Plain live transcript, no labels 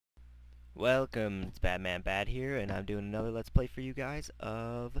Welcome, it's Badman Bad here, and I'm doing another Let's Play for you guys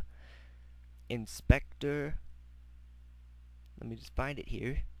of Inspector... Let me just find it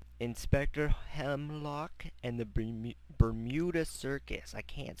here. Inspector Hemlock and the Bermuda Circus. I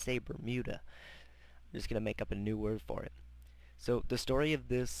can't say Bermuda. I'm just gonna make up a new word for it. So, the story of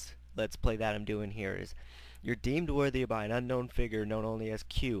this Let's Play that I'm doing here is, you're deemed worthy by an unknown figure known only as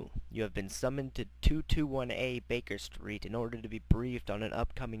Q. You have been summoned to 221A Baker Street in order to be briefed on an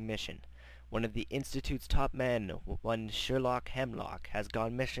upcoming mission. One of the Institute's top men, one Sherlock Hemlock, has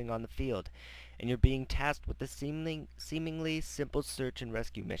gone missing on the field, and you're being tasked with the seemingly simple search and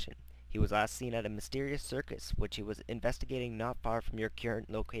rescue mission. He was last seen at a mysterious circus, which he was investigating not far from your current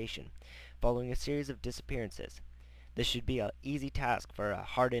location, following a series of disappearances. This should be an easy task for a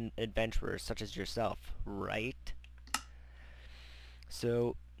hardened adventurer such as yourself, right?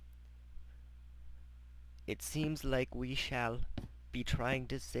 So, it seems like we shall be trying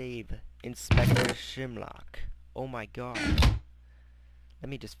to save Inspector Hemlock. Oh my god. Let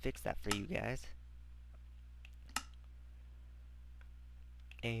me just fix that for you guys.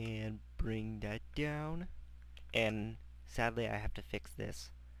 And bring that down. And sadly I have to fix this.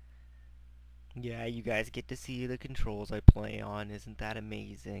 Yeah, you guys get to see the controls I play on. Isn't that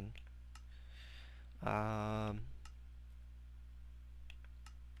amazing? I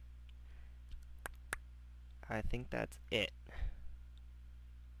think that's it.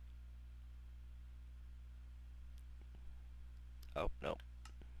 Oh, no.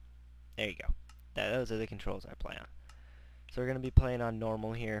 There you go. Those are the controls I play on. So we're going to be playing on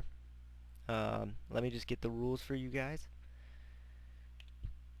normal here. Let me just get the rules for you guys.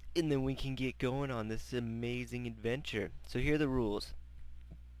 And then we can get going on this amazing adventure. So here are the rules.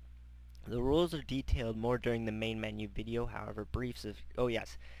 The rules are detailed more during the main menu video, however briefs of... Oh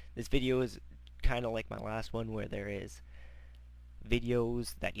yes, this video is kind of like my last one where there is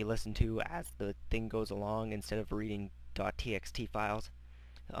videos that you listen to as the thing goes along instead of reading .txt files.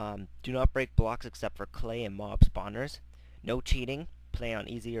 Do not break blocks except for clay and mob spawners. No cheating. Play on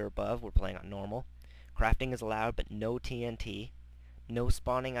easy or above. We're playing on normal. Crafting is allowed but no TNT. No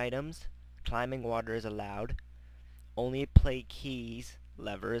spawning items. Climbing water is allowed. Only play keys,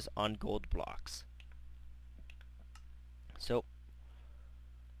 levers on gold blocks. So,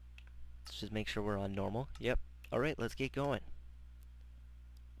 let's just make sure we're on normal. Yep. Alright, let's get going.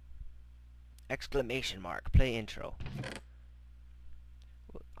 Exclamation mark. Play intro.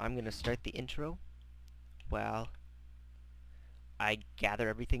 I'm gonna start the intro while I gather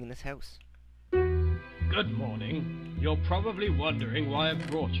everything in this house. Good morning. You're probably wondering why I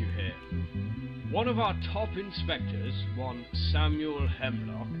brought you here. One of our top inspectors, one Samuel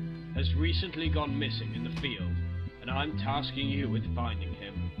Hemlock, has recently gone missing in the field, and I'm tasking you with finding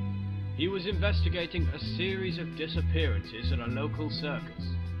him. He was investigating a series of disappearances at a local circus.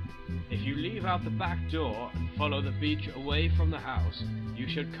 If you leave out the back door and follow the beach away from the house, you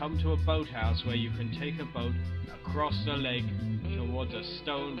should come to a boathouse where you can take a boat across the lake towards a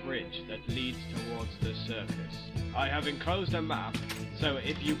stone bridge that leads towards the circus. I have enclosed a map, so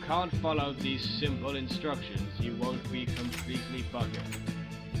if you can't follow these simple instructions, you won't be completely buggered.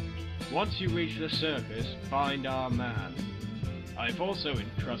 Once you reach the circus, find our man. I've also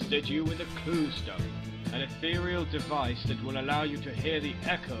entrusted you with a clue stone, an ethereal device that will allow you to hear the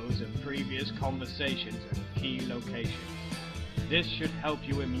echoes of previous conversations at key locations. This should help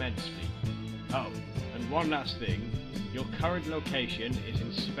you immensely. Oh, and one last thing. Your current location is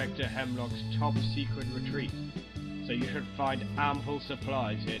Inspector Hemlock's top secret retreat, so you should find ample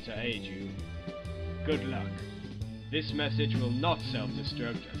supplies here to aid you. Good luck. This message will not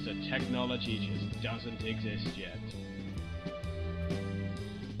self-destruct as the technology just doesn't exist yet.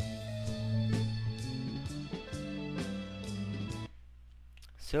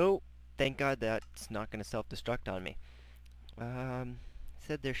 So, thank God that's not going to self-destruct on me.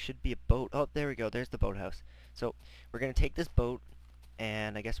 Said there should be a boat. Oh, there we go. There's the boathouse. So, we're going to take this boat,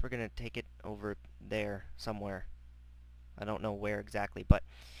 and I guess we're going to take it over there somewhere. I don't know where exactly, but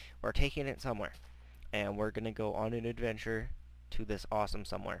we're taking it somewhere. And we're going to go on an adventure to this awesome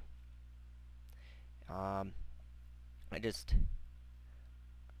somewhere. I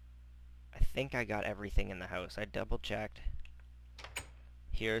think I got everything in the house. I double-checked.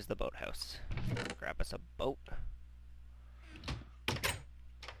 Here's the boathouse. Grab us a boat.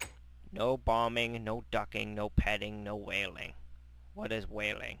 No bombing, no ducking, no petting, no whaling. What is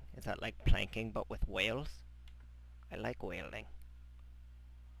whaling? Is that like planking but with whales? I like whaling.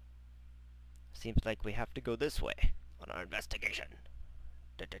 Seems like we have to go this way on our investigation.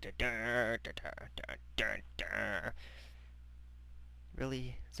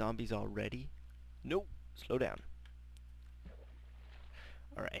 Really? Zombies already? Nope. Slow down.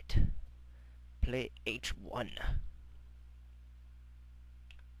 Alright. Play H1.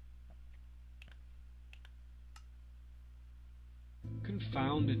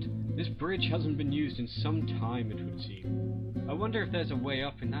 Confound it. This bridge hasn't been used in some time, it would seem. I wonder if there's a way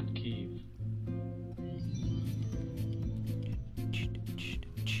up in that cave.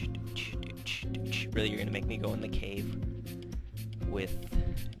 Really, you're gonna make me go in the cave with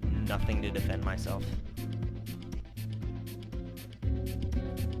nothing to defend myself?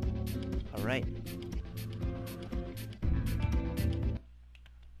 Alright.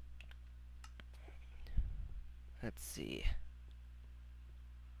 Let's see.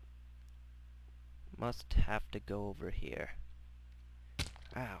 Must have to go over here.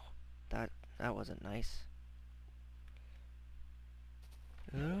 Ow. That wasn't nice.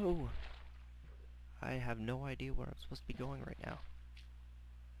 Oh. I have no idea where I'm supposed to be going right now.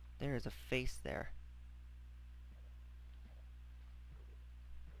 There is a face there.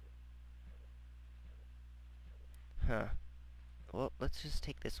 Huh. Well, let's just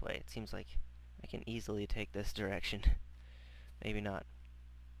take this way. It seems like I can easily take this direction. Maybe not.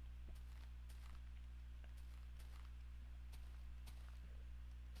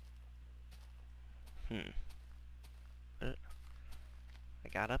 I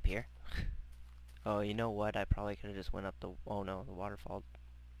got up here. Oh, you know what? I probably could have just went up the... Oh no, the waterfall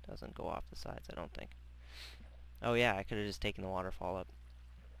doesn't go off the sides, I don't think. Oh yeah, I could have just taken the waterfall up.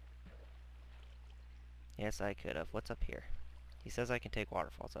 Yes, I could have. What's up here? He says I can take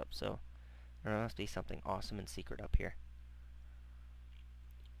waterfalls up, so there must be something awesome and secret up here.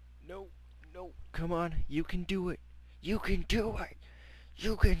 No, no, come on, you can do it. You can do it.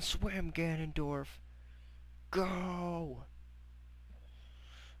 You can swim, Ganondorf. Go!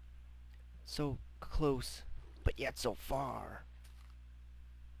 So close, but yet so far.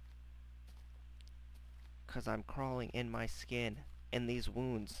 'Cause I'm crawling in my skin, and these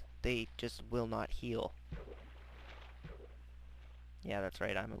wounds, they just will not heal. Yeah, that's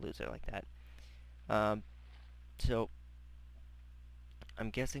right, I'm a loser like that. So, I'm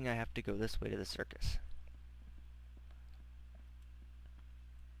guessing I have to go this way to the circus.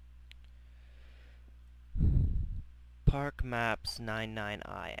 Park maps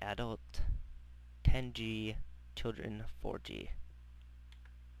 99I, adult 10G, children 4G.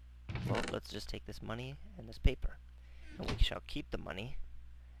 Well, let's just take this money and this paper. And we shall keep the money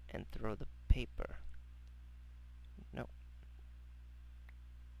and throw the paper. No.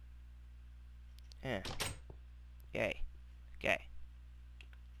 Yay. Okay.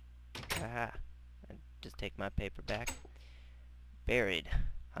 Aha. And just take my paper back. Buried.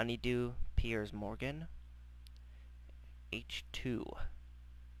 Honeydew, Piers Morgan. H2.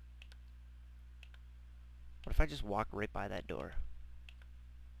 What if I just walk right by that door?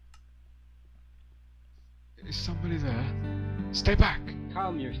 Is somebody there? Stay back!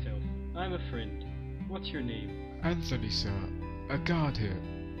 Calm yourself. I'm a friend. What's your name? Anthony, sir. A guard here.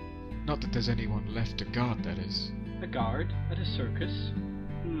 Not that there's anyone left to guard, that is. A guard at a circus?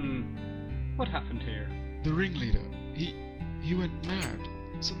 What happened here? The ringleader. He went mad.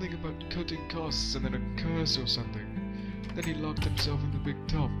 Something about cutting costs and then a curse or something. Then he locked himself in the big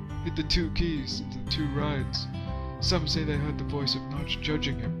tub, hid the 2 keys into the 2 rides. Some say they heard the voice of Notch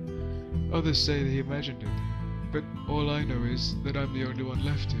judging him. Others say they imagined it. But all I know is that I'm the only one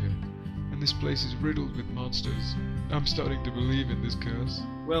left here, and this place is riddled with monsters. I'm starting to believe in this curse.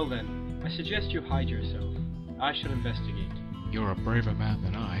 Well then, I suggest you hide yourself. I shall investigate. You're a braver man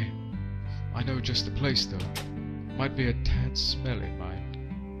than I. I know just the place, though. Might be a tad smelly, mind.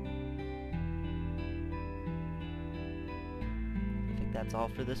 I think that's all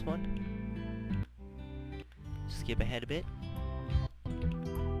for this one. Skip ahead a bit.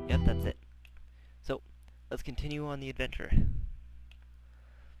 Yep, that's it. So, let's continue on the adventure.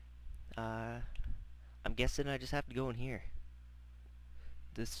 I'm guessing I just have to go in here.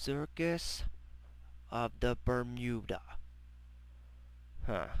 The Circus of the Bermuda.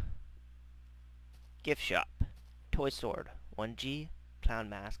 Huh. Gift shop. Toy sword, 1G. Clown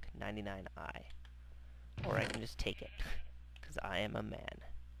mask, 99I. Or I can just take it, because I am a man.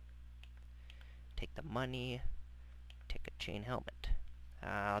 Take the money. Take a chain helmet.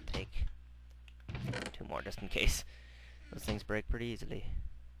 I'll take 2 more just in case. Those things break pretty easily.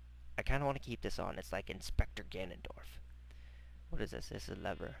 I kind of want to keep this on. It's like Inspector Ganondorf. What is this? This is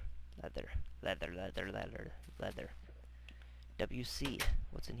leather. Leather. WC.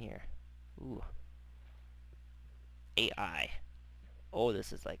 What's in here? Ooh. AI. Oh,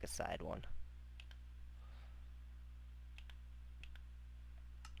 this is like a side one.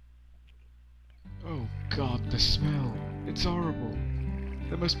 Oh god, the smell. It's horrible.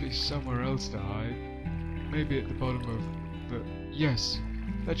 There must be somewhere else to hide. Maybe at the bottom of the... Yes,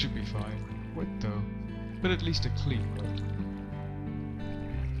 that should be fine. wet though. But at least a clean wet.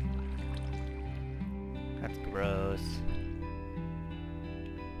 That's gross.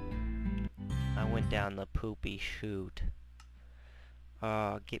 I went down the poopy chute.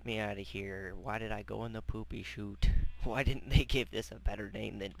 Oh, get me out of here. Why did I go in the poopy chute? Why didn't they give this a better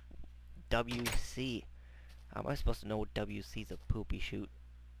name than WC? How am I supposed to know what WC's a poopy chute?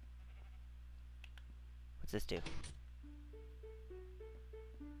 What's this do?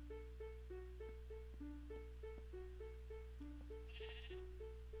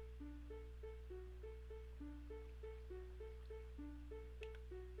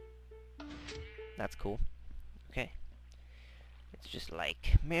 That's cool. Okay. It's just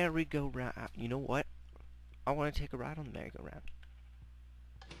like merry-go-round. You know what? I want to take a ride on the merry-go-round.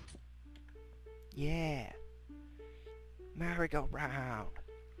 Yeah. Merry-go-round.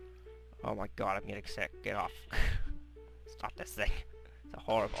 Oh my god, I'm getting sick. Get off. Stop this thing. It's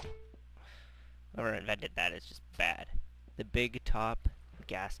horrible. Whoever invented that is just bad. The big top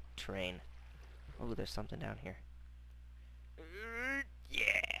gas train. Oh, there's something down here.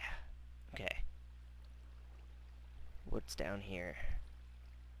 Yeah. Okay. What's down here?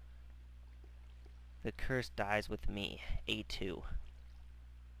 The curse dies with me. A2.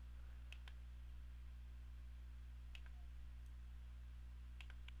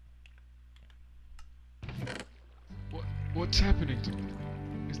 What's happening to me?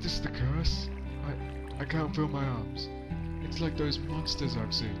 Is this the curse? I can't feel my arms. It's like those monsters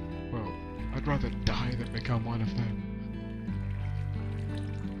I've seen. Well, I'd rather die than become one of them.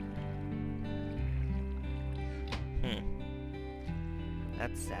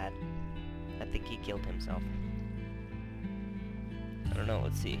 That's sad. I think he killed himself. I don't know,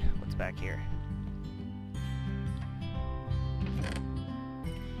 let's see. What's back here?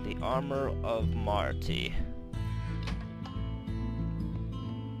 The armor of Marty.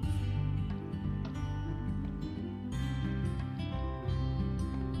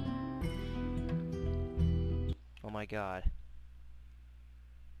 Oh my god.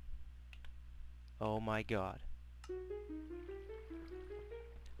 Oh my god.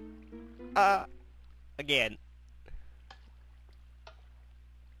 Again.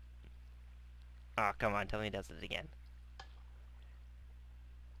 Oh, come on, tell me he does it again.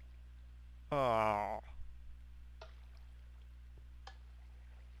 Oh.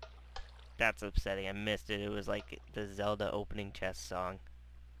 That's upsetting. I missed it. It was like the Zelda opening chest song.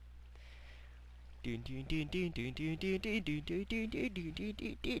 I'm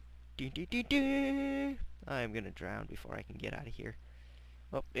gonna drown before I can get out of here.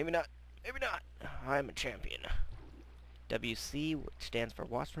 Well, maybe not. Maybe not. I'm a champion. WC, which stands for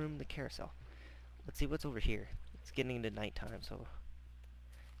washroom, the carousel. Let's see what's over here. It's getting into nighttime, so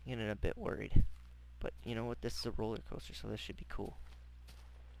I'm getting a bit worried. But you know what? This is a roller coaster, so this should be cool.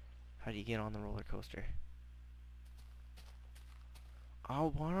 How do you get on the roller coaster? I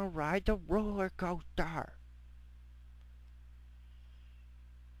wanna ride the roller coaster.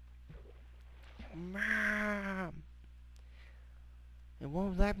 Mom! It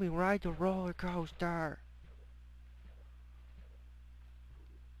won't let me ride the roller coaster.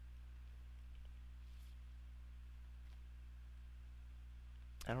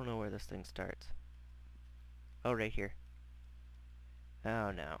 I don't know where this thing starts. Oh, right here. Oh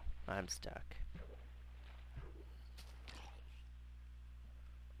no, I'm stuck.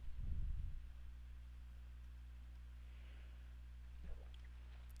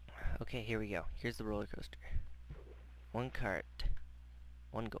 Okay, here we go. Here's the roller coaster. One cart.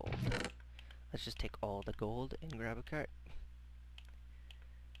 One gold. Let's just take all the gold and grab a cart.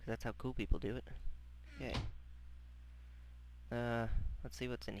 'Cause that's how cool people do it. Okay. Let's see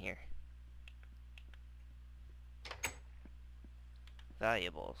what's in here.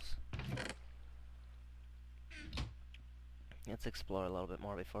 Valuables. Let's explore a little bit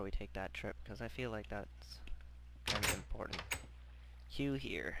more before we take that trip, because I feel like that's kind of important. Queue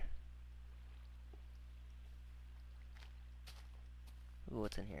here. Ooh,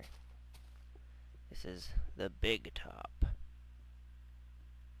 what's in here? This is the big top.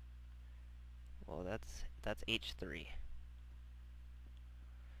 Well, that's H3.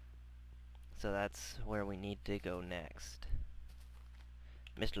 So that's where we need to go next.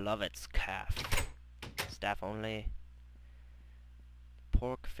 Miss Lovett's calf. Staff only.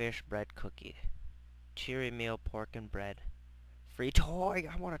 Pork, fish, bread, cookie. Cheery meal, pork and bread. Free toy!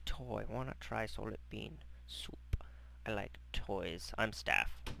 I want a toy. I want to try solid bean soup. I like toys. I'm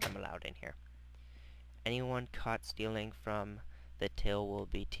staff. I'm allowed in here. Anyone caught stealing from the till will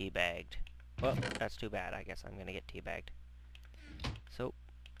be teabagged. Well, that's too bad. I guess I'm gonna get teabagged. So,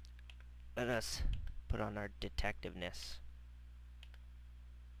 let us put on our detectiveness.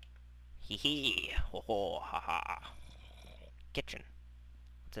 Hee hee. Ho ho ha ha. Kitchen.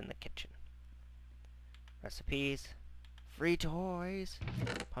 What's in the kitchen? Recipes. Free toys.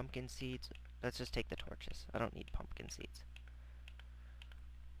 Pumpkin seeds. Let's just take the torches. I don't need pumpkin seeds.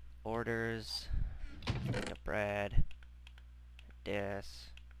 Orders. Take the bread.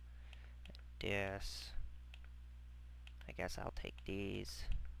 This. This. I guess I'll take these.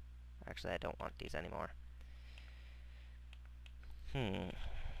 Actually, I don't want these anymore. Okay,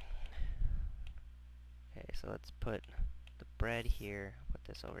 so let's put the bread here. Put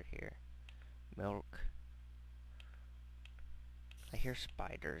this over here. Milk. I hear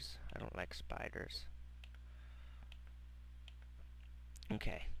spiders. I don't like spiders.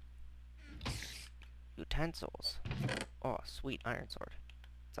 Okay. Utensils. Oh, sweet iron sword.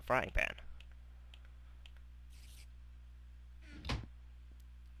 It's a frying pan.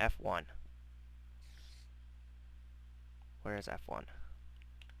 F1. Where is F1?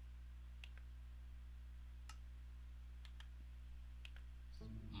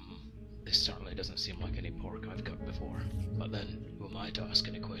 This certainly doesn't seem like any pork I've cooked before. But then, who am I to ask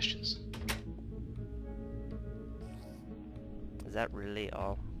any questions? Is that really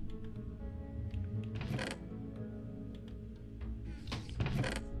all?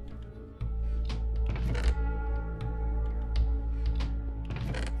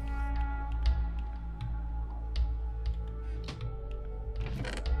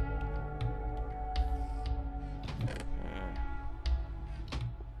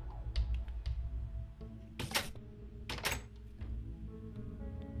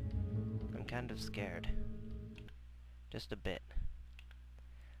 I'm kind of scared. Just a bit.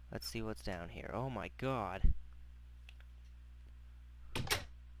 Let's see what's down here. Oh my god.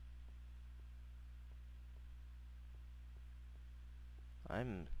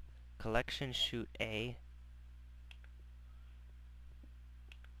 I'm collection shoot A.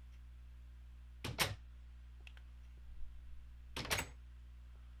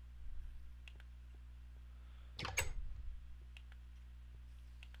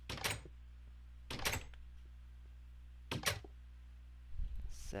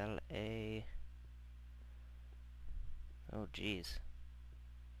 Cell A. Oh jeez.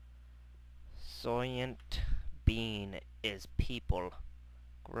 Soylent bean is people.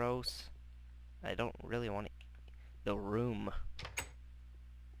 Gross. I don't really want to. The room.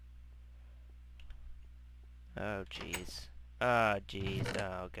 Oh jeez. Oh jeez.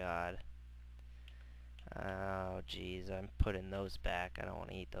 Oh god. Oh jeez. I'm putting those back. I don't want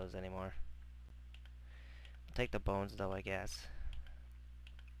to eat those anymore. I'll take the bones though, I guess.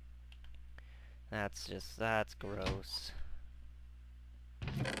 That's gross.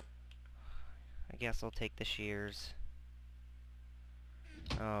 I guess I'll take the shears.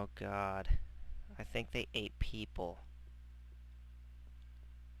 Oh god. I think they ate people.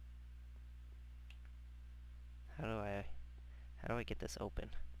 How do I get this open?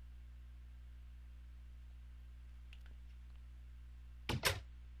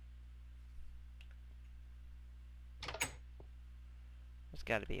 There's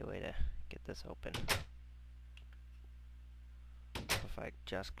gotta be a way to get this open. If I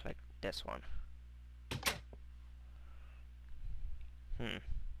just click this one.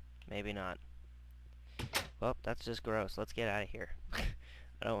 Maybe not. Well, that's just gross. Let's get out of here.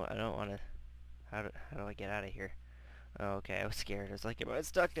 I don't want to. How do I get out of here? Oh, okay, I was scared. I was like, if I'm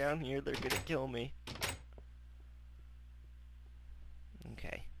stuck down here, they're gonna kill me.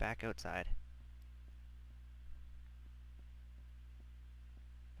 Okay, back outside.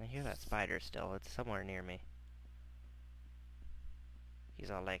 I hear that spider still. It's somewhere near me.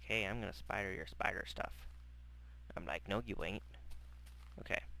 He's all like, hey, I'm gonna spider your spider stuff. I'm like, no, you ain't.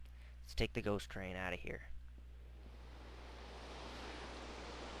 Okay, let's take the ghost train out of here.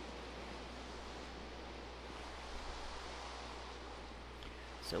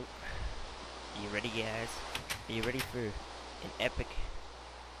 So, are you ready, guys? Are you ready for an epic?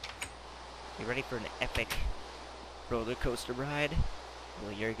 You ready for an epic roller coaster ride?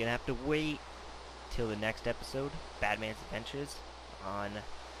 Well, you're gonna have to wait till the next episode, Badman's Adventures, on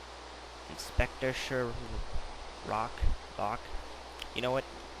Inspector Hemlock. You know what?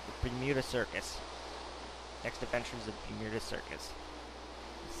 The Bermuda Circus. Next Adventures of Bermuda Circus.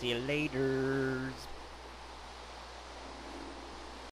 See you later.